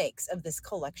he makes of this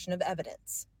collection of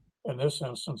evidence. In this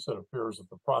instance, it appears that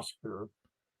the prosecutor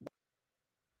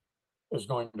is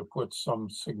going to put some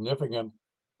significant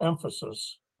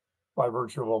emphasis by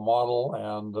virtue of a model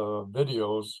and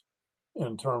videos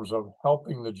in terms of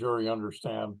helping the jury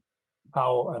understand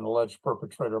how an alleged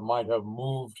perpetrator might have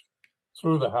moved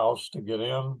through the house to get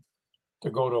in, to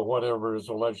go to whatever is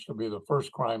alleged to be the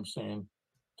first crime scene,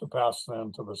 to pass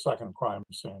then to the second crime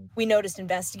scene. We noticed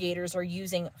investigators are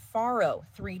using Faro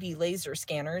 3D laser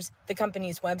scanners. The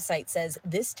company's website says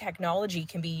this technology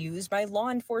can be used by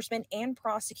law enforcement and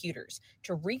prosecutors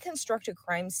to reconstruct a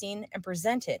crime scene and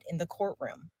present it in the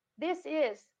courtroom. This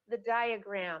is the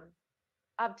diagram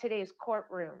of today's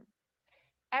courtroom.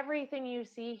 Everything you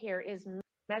see here is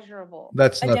measurable.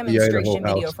 That's a not demonstration the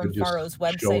Idaho video house. from They're just Faro's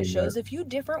website showing shows that. a few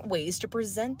different ways to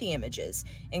present the images,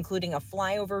 including a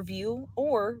flyover view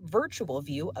or virtual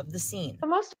view of the scene. But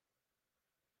most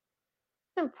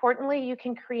importantly, you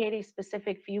can create a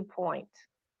specific viewpoint.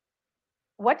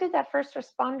 What did that first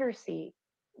responder see?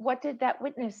 What did that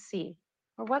witness see?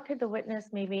 Or what could the witness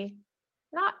maybe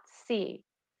not see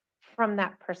from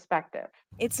that perspective?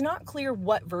 It's not clear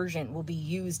what version will be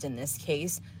used in this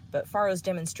case, but Faro's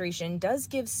demonstration does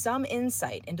give some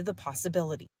insight into the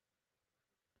possibilities.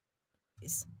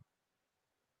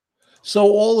 So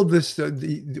all of this,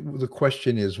 the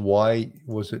question is, why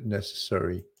was it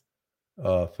necessary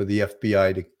for the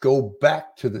FBI to go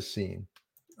back to the scene,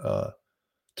 to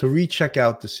recheck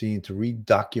out the scene, to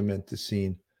redocument the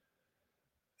scene?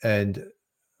 And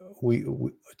we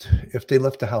if they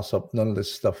left the house up, none of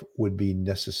this stuff would be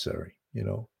necessary,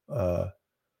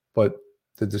 but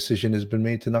the decision has been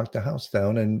made to knock the house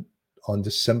down, and on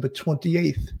December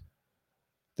 28th,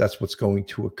 that's what's going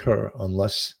to occur,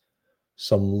 unless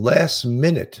some last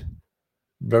minute,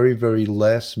 very, very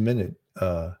last minute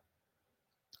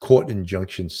court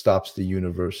injunction stops the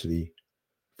university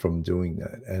from doing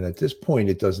that. And at this point,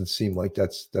 it doesn't seem like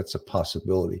that's a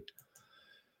possibility.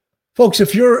 Folks,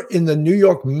 if you're in the New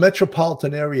York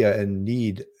metropolitan area and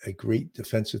need a great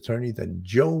defense attorney, then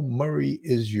Joe Murray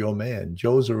is your man.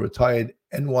 Joe's a retired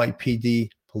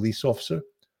NYPD police officer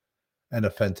and a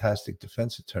fantastic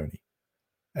defense attorney.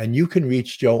 And you can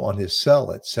reach Joe on his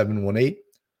cell at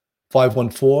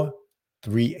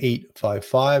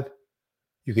 718-514-3855.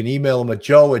 You can email him at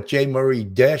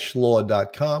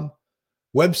joe@jmurray-law.com.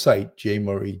 Website,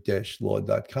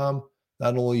 jmurray-law.com.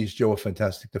 Not only is Joe a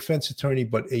fantastic defense attorney,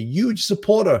 but a huge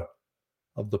supporter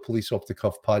of the Police Off the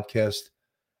Cuff podcast.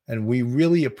 And we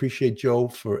really appreciate Joe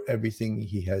for everything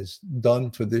he has done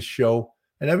for this show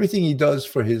and everything he does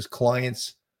for his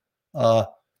clients.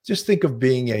 Just think of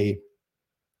being a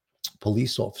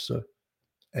police officer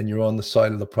and you're on the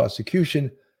side of the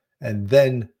prosecution, and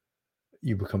then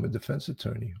you become a defense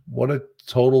attorney. What a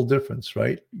total difference,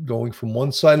 right? Going from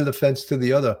one side of the fence to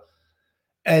the other.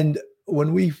 And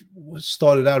when we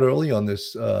started out early on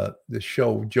this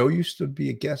show, Joe used to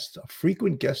be a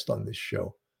frequent guest on this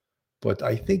show, but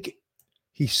I think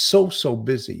he's so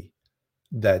busy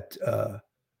that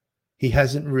he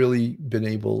hasn't really been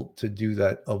able to do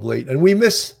that of late. And we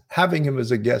miss having him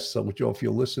as a guest. So Joe, if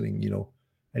you're listening,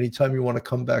 anytime you want to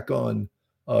come back on,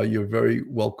 you're very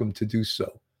welcome to do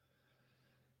so.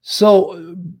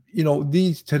 So,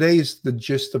 the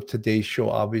gist of today's show,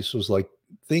 obviously, was like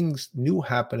new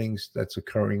happenings that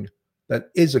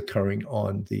is occurring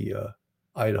on the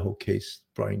Idaho case,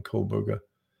 Bryan Kohberger,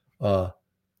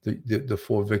 the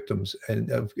 4 victims, and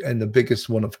the biggest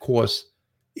one, of course,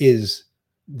 is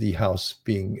the house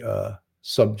being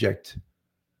subject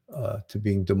to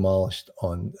being demolished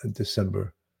on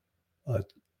December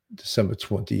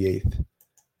 28th,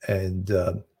 and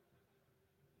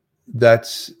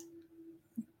that's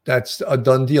a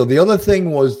done deal. The other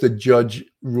thing was the judge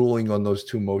ruling on those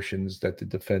 2 motions that the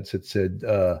defense had said,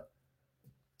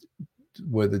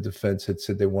 where the defense had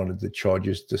said they wanted the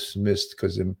charges dismissed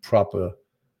because improper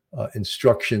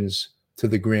instructions to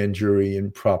the grand jury,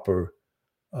 improper,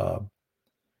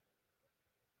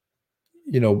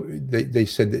 they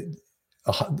said that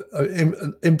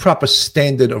improper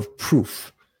standard of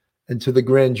proof, and to the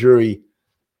grand jury,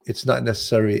 it's not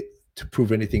necessary to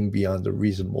prove anything beyond a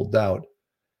reasonable doubt.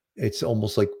 It's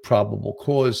almost like probable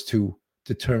cause to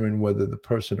determine whether the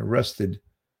person arrested,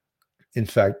 in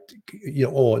fact,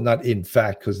 or not in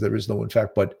fact, because there is no in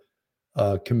fact, but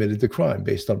committed the crime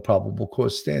based on probable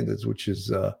cause standards, which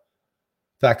is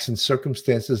facts and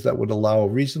circumstances that would allow a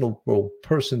reasonable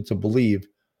person to believe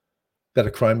that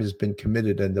a crime has been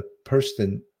committed and the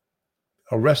person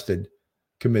arrested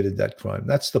committed that crime.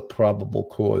 That's the probable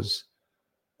cause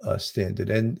standard.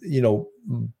 And,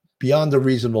 beyond a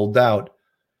reasonable doubt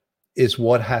is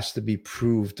what has to be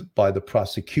proved by the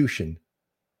prosecution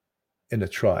in a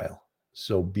trial.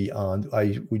 So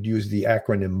I would use the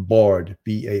acronym BARD,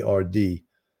 B-A-R-D.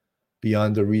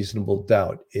 Beyond a reasonable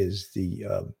doubt is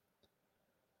the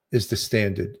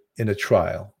standard in a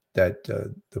trial that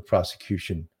the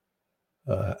prosecution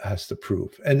has to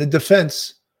prove. And the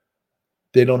defense,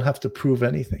 they don't have to prove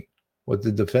anything. What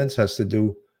the defense has to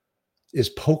do is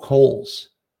poke holes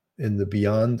in the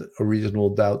beyond a reasonable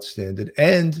doubt standard,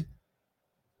 and,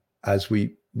 as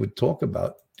we would talk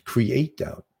about, create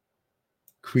doubt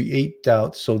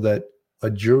so that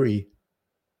a jury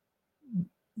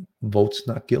votes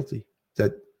not guilty,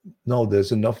 that no,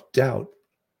 there's enough doubt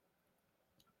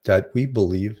that we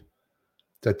believe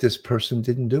that this person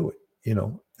didn't do it,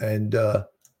 and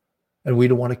we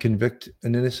don't want to convict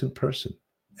an innocent person.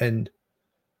 And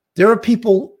there are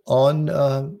people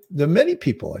there are many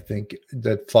people, I think,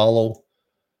 that follow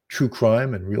true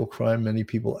crime and real crime, many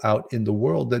people out in the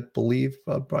world that believe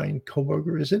Bryan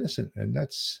Kohberger is innocent, and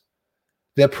that's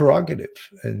their prerogative.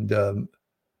 And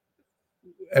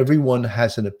everyone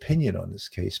has an opinion on this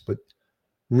case, but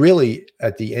really,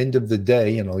 at the end of the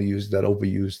day, and I'll use that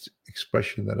overused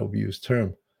expression, that overused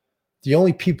term, the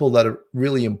only people that are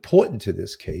really important to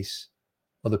this case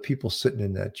are the people sitting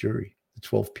in that jury, the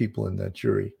 12 people in that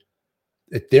jury.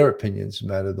 Their opinions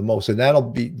matter the most, and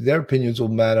their opinions will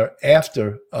matter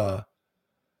after a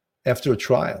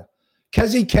trial.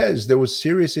 Kez, there was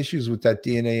serious issues with that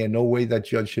DNA, and no way that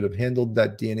judge should have handled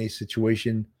that DNA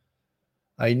situation.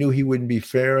 I knew he wouldn't be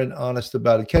fair and honest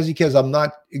about it. Kez, I'm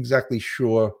not exactly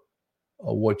sure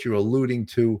what you're alluding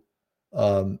to.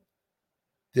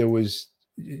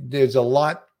 There's a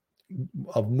lot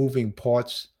of moving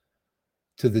parts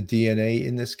to the DNA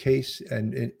in this case,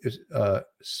 and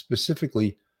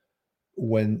specifically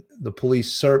when the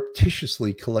police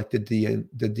surreptitiously collected the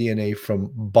DNA from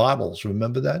bottles.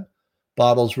 Remember that?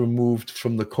 Bottles removed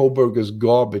from the Kohberger's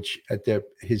garbage at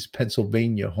his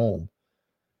Pennsylvania home.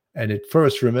 And at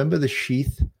first, remember the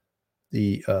sheath,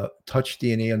 the touch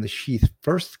DNA on the sheath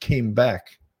first came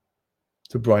back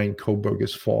to Bryan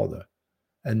Kohberger's father.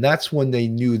 And that's when they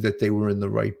knew that they were in the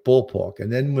right ballpark.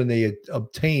 And then when they had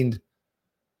obtained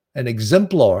an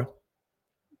exemplar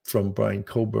from Bryan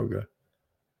Kohberger,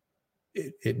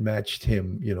 it matched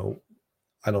him,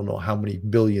 I don't know how many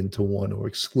billion to one, or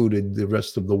excluded the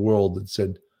rest of the world and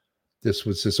said this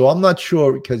was this. So I'm not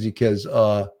sure, Kez,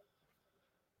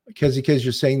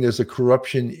 you're saying there's a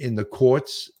corruption in the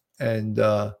courts and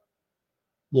law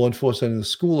enforcement and the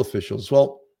school officials.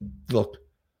 Well, look,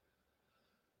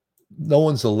 no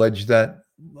one's alleged that.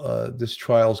 This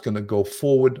trial is going to go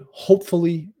forward.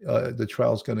 Hopefully, the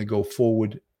trial is going to go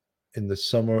forward in the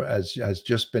summer, as has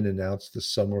just been announced, the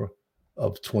summer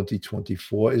of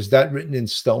 2024. Is that written in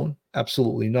stone?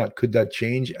 Absolutely not. Could that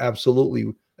change?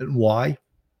 Absolutely. And why?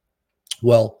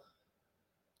 Well,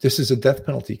 this is a death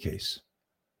penalty case.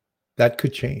 That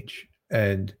could change.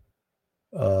 And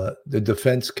the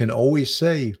defense can always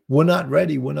say, we're not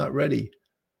ready. We're not ready.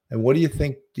 And what do you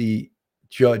think the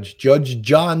Judge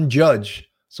John Judge,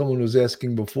 someone was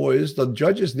asking before, is the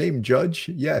judge's name Judge?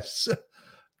 Yes.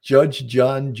 Judge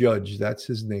John Judge, that's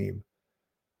his name.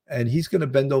 and he's going to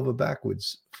bend over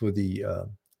backwards for the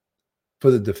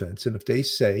defense. And if they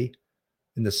say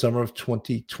in the summer of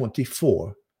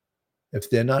 2024, if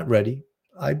they're not ready,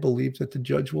 I believe that the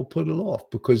judge will put it off,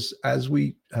 because as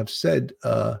we have said,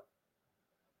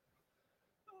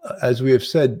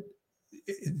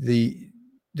 this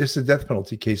is a death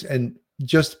penalty case, and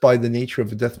just by the nature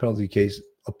of a death penalty case,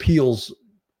 appeals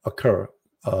occur.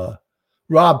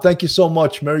 Rob, thank you so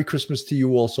much. Merry Christmas to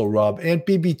you also, Rob. And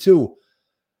BB2,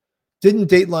 didn't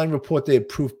Dateline report they had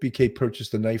proof BK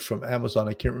purchased a knife from Amazon?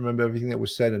 I can't remember everything that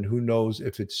was said, and who knows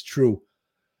if it's true.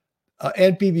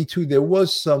 And BB2, there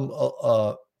was some,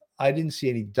 I didn't see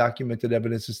any documented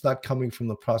evidence. It's not coming from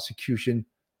the prosecution.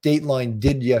 Dateline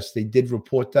did, yes, they did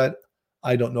report that.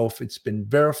 I don't know if it's been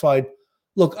verified.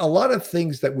 Look, a lot of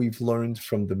things that we've learned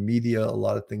from the media, a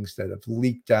lot of things that have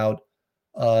leaked out,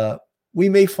 we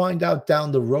may find out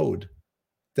down the road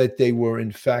that they were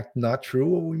in fact not true,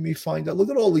 or we may find out, look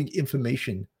at all the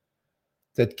information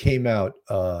that came out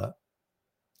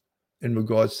in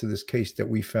regards to this case that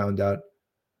we found out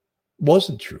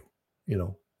wasn't true,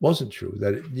 wasn't true.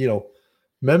 That,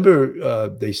 remember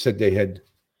they said they had,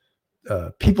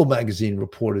 People magazine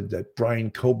reported that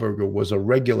Bryan Kohberger was a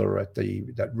regular at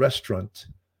that restaurant.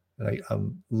 And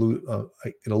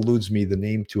it eludes me the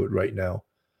name to it right now,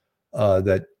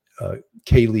 that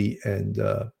Kaylee and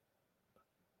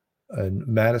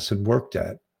Madison worked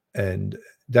at, and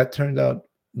that turned out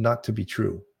not to be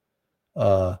true.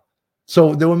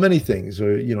 So there were many things.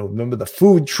 Remember the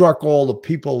food truck? All the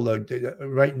people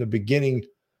right in the beginning,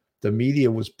 the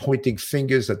media was pointing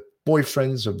fingers at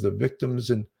boyfriends of the victims,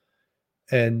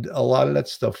 and a lot of that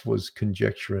stuff was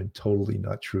conjecture and totally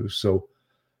not true. So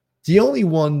the only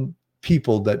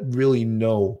people that really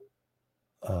know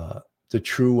the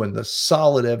true and the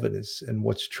solid evidence and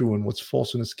what's true and what's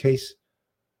false in this case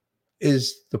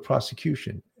is the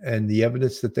prosecution, and the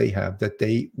evidence that they have, that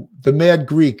the Mad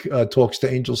Greek talks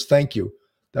to angels. Thank you.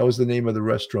 That was the name of the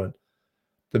restaurant,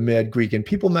 the Mad Greek. And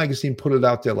People magazine put it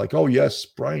out there like, oh yes,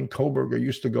 Bryan Kohberger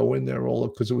used to go in there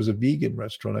because it was a vegan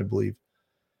restaurant, I believe.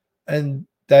 And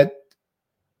that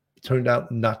turned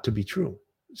out not to be true.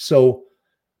 So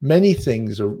many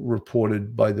things are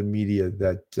reported by the media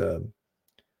that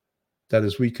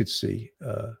as we could see,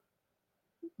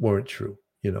 weren't true,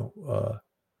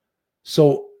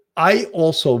 So I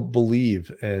also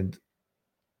believe, and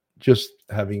just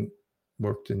having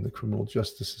worked in the criminal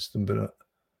justice system,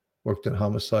 worked in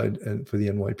homicide and for the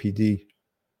NYPD,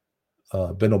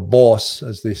 been a boss,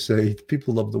 as they say.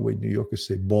 People love the way New Yorkers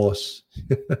say boss.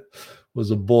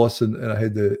 Was a boss, and I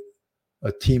had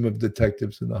a team of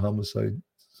detectives in the homicide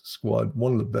squad,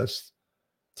 one of the best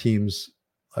teams,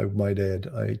 I might add.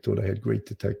 I thought I had great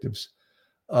detectives.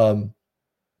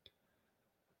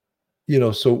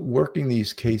 So working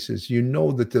these cases,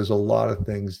 that there's a lot of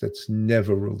things that's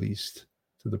never released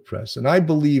to the press. And I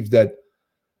believe that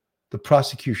the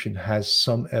prosecution has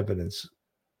some evidence,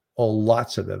 or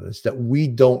lots of evidence, that we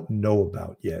don't know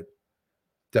about yet,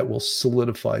 that will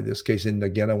solidify this case. And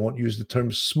again, I won't use the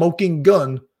term smoking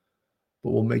gun,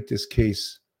 but will make this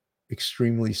case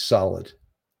extremely solid.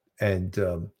 And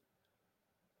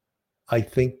I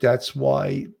think that's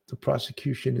why the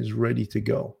prosecution is ready to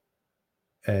go.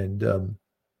 And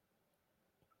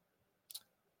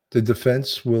the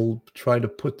defense will try to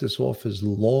put this off as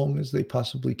long as they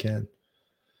possibly can.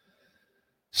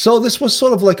 So this was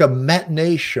sort of like a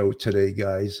matinee show today,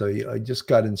 guys. I just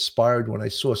got inspired when I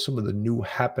saw some of the new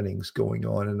happenings going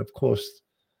on. And of course,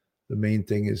 the main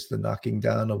thing is the knocking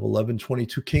down of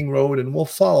 1122 King Road, and we'll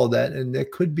follow that. And there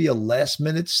could be a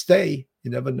last-minute stay.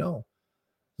 You never know.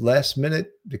 Last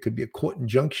minute, there could be a court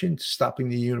injunction stopping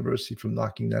the university from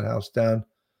knocking that house down.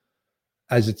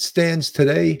 As it stands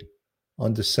today,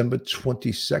 on December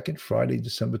 22nd, Friday,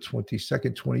 December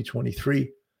 22nd,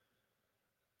 2023,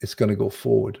 it's going to go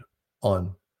forward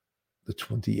on the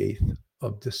 28th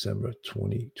of December,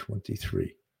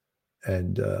 2023.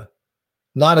 And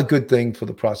not a good thing for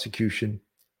the prosecution.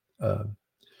 And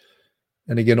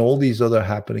again, all these other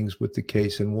happenings with the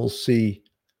case, and we'll see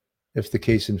if the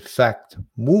case, in fact,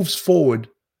 moves forward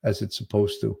as it's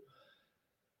supposed to.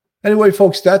 Anyway,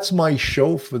 folks, that's my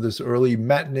show for this early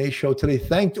matinee show today.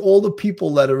 Thanked all the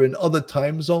people that are in other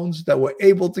time zones that were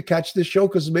able to catch this show,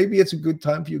 because maybe it's a good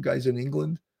time for you guys in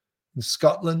England, in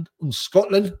Scotland,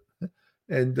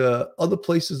 and other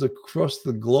places across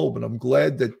the globe. And I'm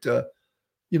glad that,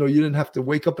 you didn't have to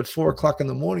wake up at 4 o'clock in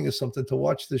the morning or something to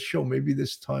watch this show. Maybe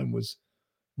this time was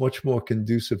much more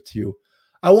conducive to you.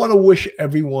 I want to wish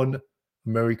everyone a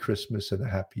Merry Christmas and a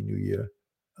Happy New Year.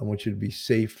 I want you to be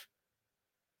safe,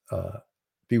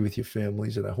 be with your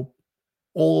families, and I hope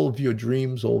all of your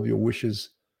dreams, all of your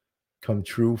wishes come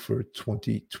true for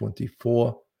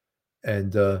 2024.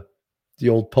 And the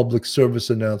old public service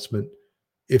announcement,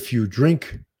 if you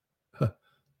drink,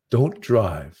 don't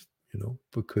drive,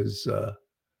 because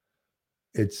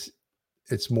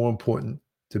it's more important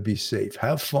to be safe.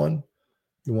 Have fun.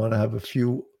 You want to have a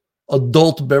few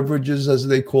adult beverages, as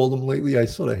they call them lately. I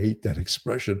sort of hate that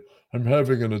expression. I'm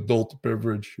having an adult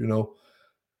beverage,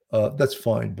 that's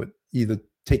fine, but either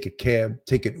take a cab,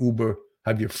 take an Uber,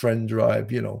 have your friend drive,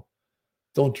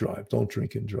 don't drive, don't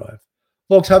drink and drive.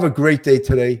 Folks, have a great day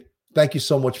today. Thank you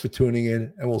so much for tuning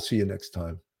in, and we'll see you next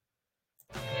time.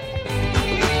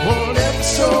 One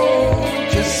episode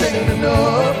just ain't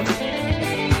enough.